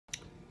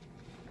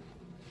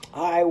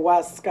Hi,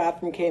 Wes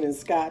Scott from Kane and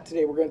Scott.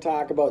 Today we're going to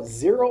talk about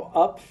zero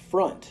up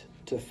front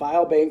to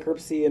file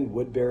bankruptcy in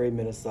Woodbury,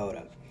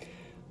 Minnesota.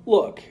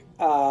 Look,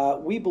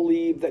 we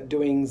believe that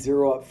doing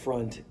zero up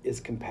front is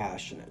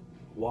compassionate.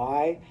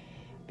 Why?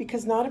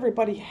 Because not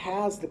everybody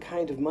has the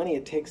kind of money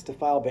it takes to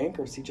file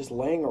bankruptcy just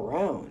laying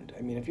around.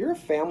 I mean, if you're a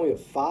family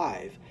of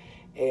five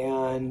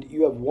and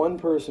you have one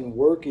person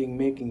working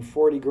making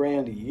 40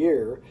 grand a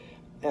year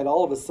and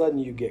all of a sudden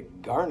you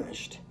get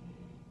garnished,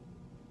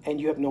 and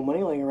you have no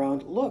money laying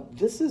around, look,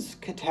 this is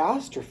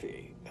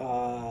catastrophe.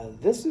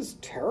 This is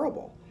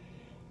terrible.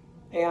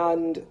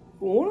 And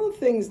one of the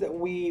things that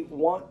we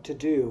want to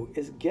do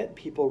is get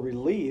people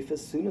relief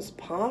as soon as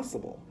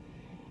possible.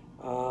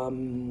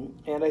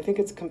 And I think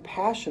it's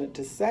compassionate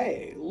to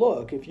say,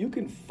 look, if you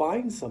can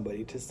find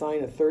somebody to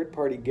sign a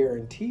third-party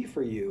guarantee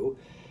for you,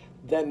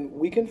 then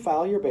we can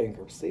file your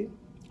bankruptcy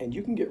and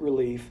you can get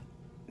relief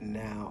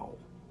now.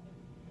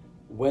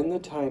 When the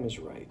time is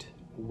right,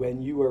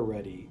 when you are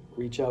ready,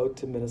 reach out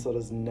to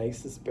Minnesota's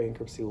nicest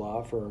bankruptcy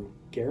law firm,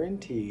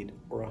 guaranteed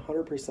or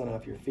 100%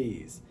 off your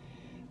fees,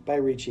 by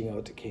reaching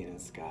out to Kane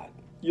and Scott.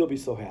 You'll be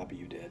so happy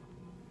you did.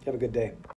 Have a good day.